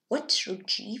 What? Rook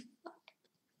g5?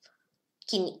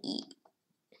 King e.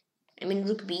 I mean,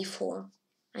 rook b4.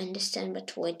 I understand,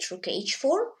 but wait, rook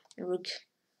h4? Rook...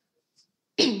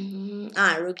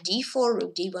 rook d4,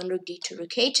 rook d1, rook d2,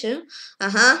 rook a2.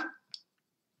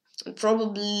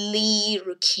 Probably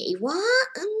rook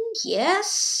a1,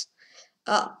 yes.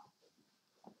 a2,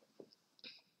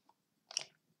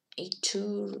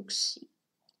 rook c.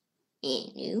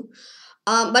 No.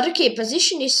 But okay,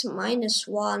 position is minus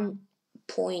 1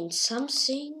 point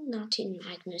something, not in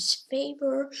Magnus'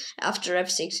 favor. After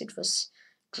f6 it was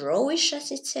drawish,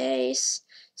 as it says.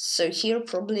 So here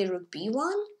probably rook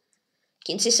b1.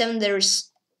 King c7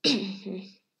 there's... King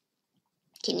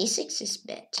e6 is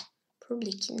bad.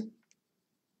 Probably king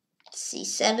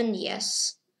c7,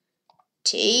 yes.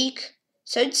 Take.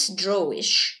 So it's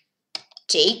drawish.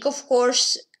 Take, of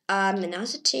course.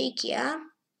 Another take, yeah.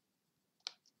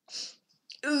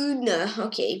 No,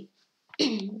 okay.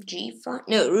 g5.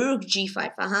 No, rook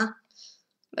g5,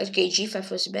 But okay,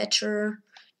 g5 was better.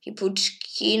 He put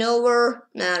king over.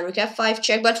 Nah, rook f5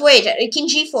 check. But wait, king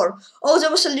g4. Oh,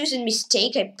 that was a losing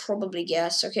mistake, I probably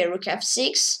guess. Okay, rook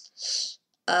f6.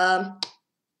 Yeah,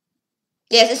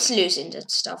 that's losing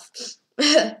that stuff.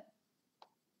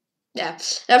 Yeah,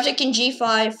 after king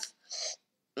g5,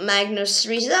 Magnus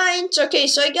resigned. Okay,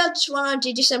 so I got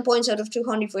 187 points out of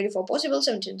 244 possible,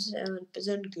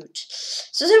 77% good.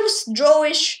 So that was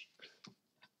drawish.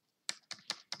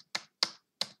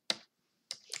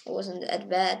 It wasn't that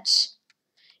bad.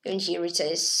 Even here it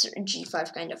says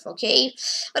g5 kind of okay.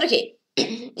 But okay,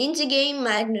 in the game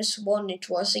Magnus won. It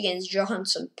was against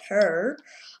Johansson Per.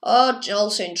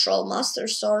 Also in Troll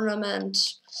Masters tournament.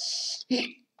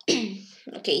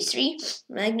 Okay, 3.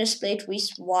 Magnus played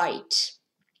with white.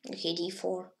 Okay,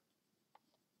 d4.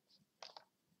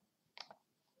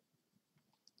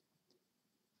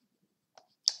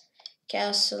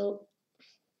 Castle.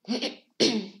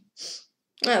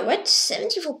 Oh, what?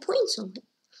 74 points on them.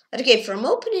 Okay, from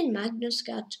opening, Magnus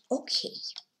got okay.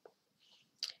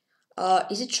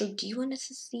 Is it rook d1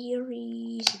 as a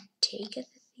theory? Is it take as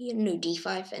a theory? No,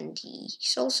 d5 and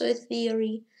he's also a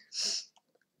theory.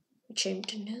 Which I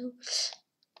don't know.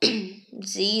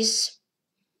 These.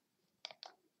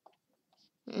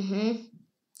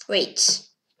 Wait.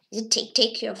 Is it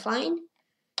take? You're fine?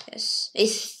 Yes.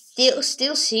 It's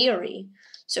still theory.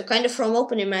 So kind of from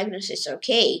opening Magnus is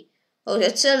okay. Oh,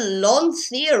 that's a long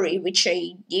theory, which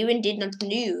I even did not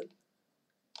know.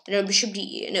 No, bishop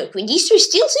d. No, queen d3 is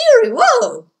still theory.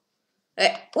 Whoa!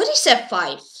 What is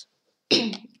f5?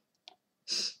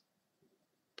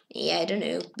 Yeah, I don't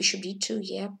know. Bishop d2,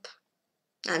 yep.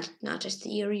 And not a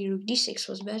theory. Rook d6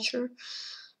 was better.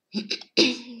 Bishop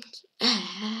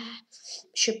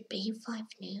a5,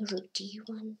 no. Rook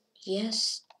d1,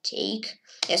 yes. Take.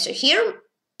 Yeah, so here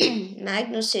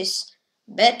Magnus is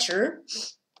better.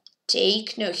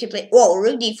 Take. No, he played. Whoa,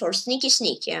 rook d4, sneak,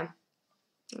 yeah.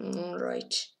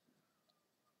 Alright.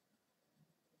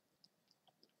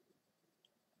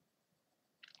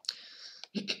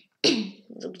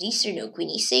 Rook d3, no, queen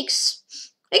e6.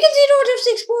 I can see don't have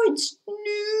 6 points. No.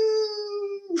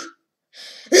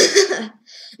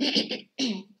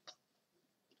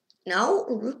 Now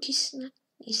rook is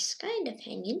kind of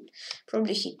hanging.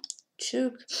 Probably he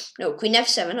took. No, queen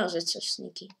f7. Oh, that's so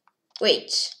sneaky.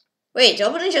 Wait, I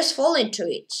wouldn't just fall into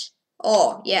it.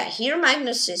 Oh, yeah. Here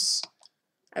Magnus is.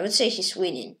 I would say he's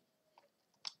winning.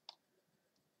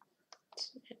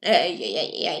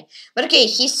 Yeah. But okay,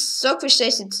 his stockfish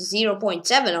says it's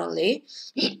 0.7 only.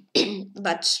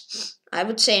 But I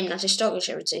would say I'm not a stockfish.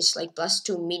 I would say it's like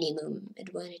 +2 minimum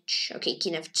advantage. Okay,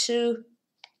 king f2.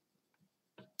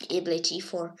 Ability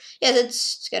for yeah,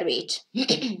 that's gotta be it.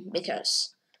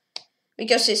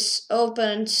 because his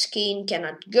open skin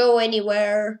cannot go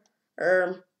anywhere.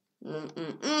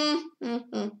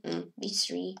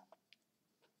 B3,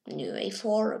 new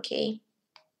a4, okay.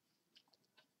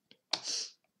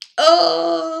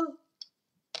 Oh,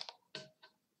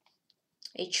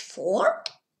 h4.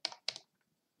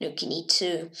 No, king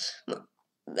e2.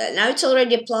 Now it's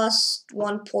already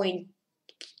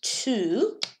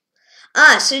 +1.2.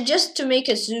 Ah, so just to make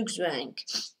a Zugzwang.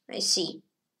 I see.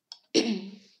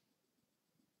 I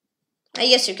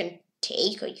guess you can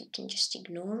take or you can just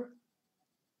ignore.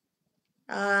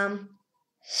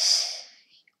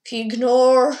 If you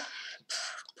ignore,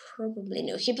 probably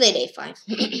no. He played a5.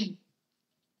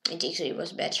 I think he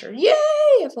was better. Yay!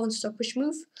 I found stockfish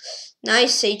move.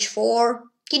 Nice h4.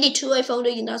 King e2. I found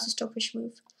another stockfish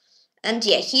move. And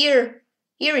yeah, here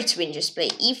it's win. Just play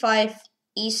e5,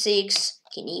 e6.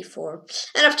 King e4.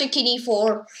 And after king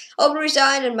e4, I'll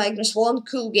resign and Magnus won.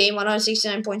 Cool game,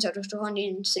 169 points out of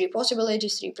 203 possible,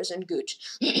 83% good.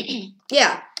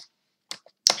 Yeah.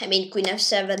 I mean, queen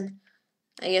f7.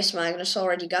 I guess Magnus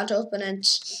already got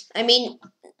opponent. I mean,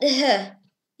 yeah,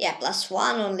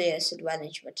 +1 only is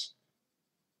advantage, but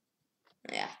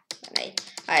yeah, and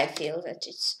I feel that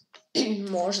it's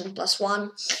more than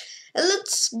 +1. And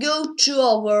let's go to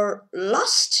our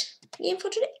last game for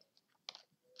today.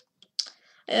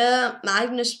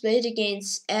 Magnus played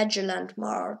against Ageland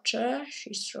Marta.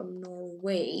 She's from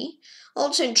Norway.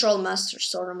 Also in Troll Masters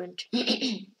tournament.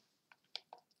 Okay,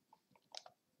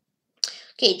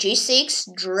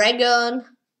 g6,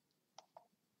 dragon.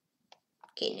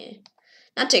 Okay, no.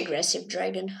 Not aggressive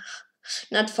dragon.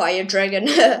 Not fire dragon.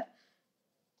 This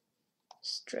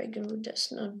dragon who does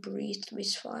not breathe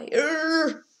with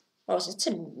fire. Oh, that's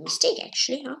a mistake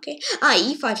actually. Okay. Ah,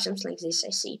 e5, something like this,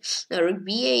 I see. Now rook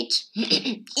b8.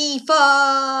 e5.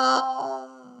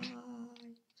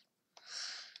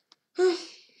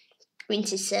 Queen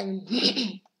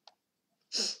c7.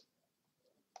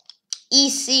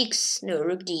 e6. No,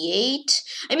 rook d8.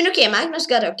 I mean, okay, Magnus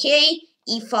got okay.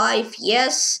 e5,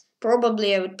 yes.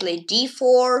 Probably I would play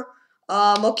d4.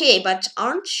 Okay, but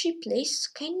aren't she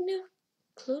placed kind of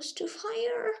close to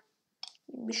fire?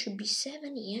 Bishop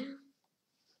b7, yeah.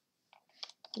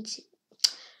 It's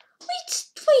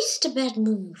a bad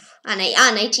move. And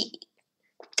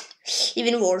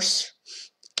even worse.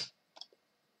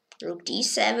 Rook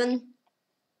d7.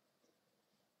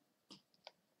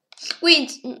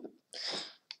 Wait.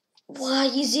 Why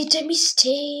is it a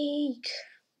mistake?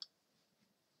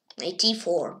 Knight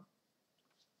d4.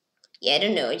 Yeah, I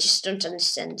don't know. I just don't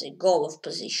understand the goal of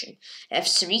position.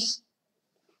 f3.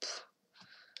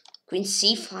 Queen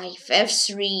c5.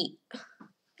 f3.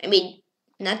 I mean,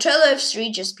 natural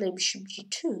f3, just play bishop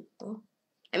g2. Oh.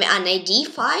 I mean, knight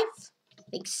d5?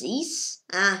 Like this?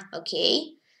 Ah,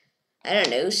 okay. I don't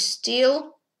know.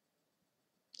 Still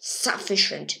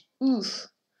sufficient. Oof.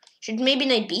 Should maybe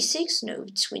knight b6? No,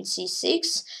 it's queen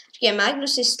c6. Okay,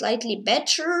 Magnus is slightly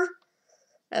better.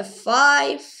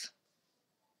 f5.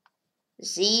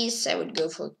 These I would go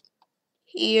for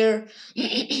here.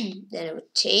 Then I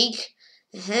would take.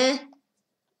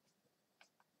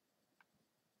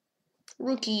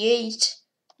 Rook e8.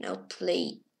 Now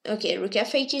play. Okay, rook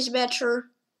f8 is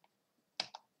better.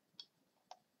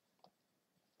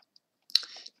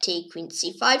 Take queen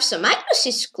c5. So Magnus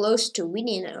is close to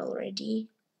winning already.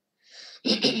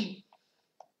 It's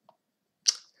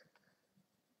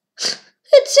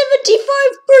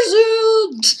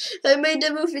 75%! I made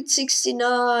a move at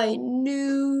 69.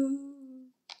 No.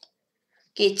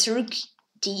 Okay, it's rook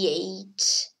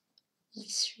d8.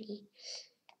 e3.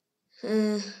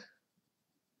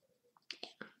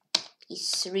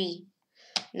 e3.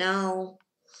 Now,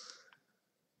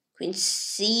 queen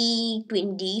c,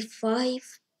 queen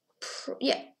d5.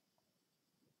 Yeah.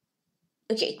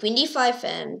 Okay, queen d5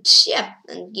 and yeah,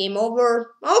 and game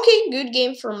over. Okay, good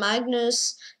game for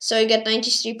Magnus. So you get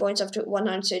 93 points up to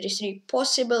 133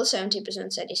 possible,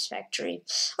 70% satisfactory.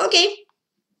 Okay.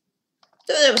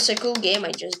 So that was a cool game.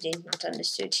 I just did not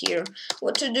understand here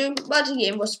what to do, but the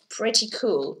game was pretty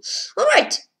cool.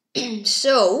 Alright.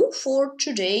 So for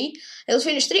today, I'll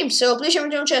finish stream. So please share my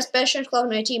channel, chat, passion, club,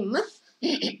 my team.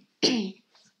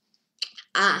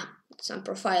 Sun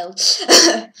profile.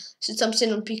 Should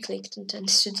something on P clicked and then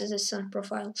should the sun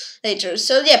profile later.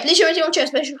 So yeah, please share my channel,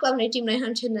 special club, my team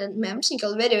 900 members. Thank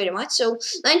you very much. So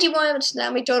 91 members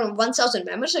now, my total 1000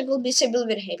 members. I will be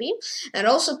very happy. And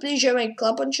also please share my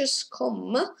club on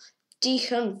just.com.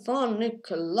 Tykhon Fun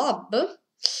Club.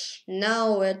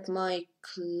 Now at my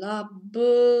club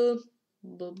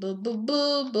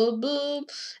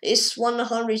is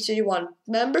 131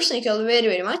 members. Thank you all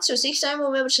very much. So 6 time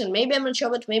more members, and maybe I'm not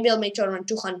sure, but maybe I'll make sure around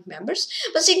 200 members.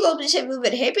 But thank you all, please have a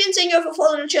very happy, and thank you all for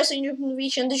following, trusting your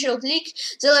information, digital click,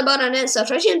 the like button and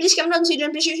subscription. Please come down to the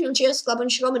appreciation cheers club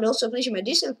and show, and also please my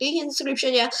Discord click in the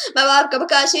description. Yeah, bye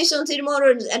bye, see you soon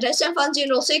tomorrow, and have some fun,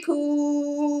 and I'll say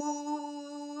cool.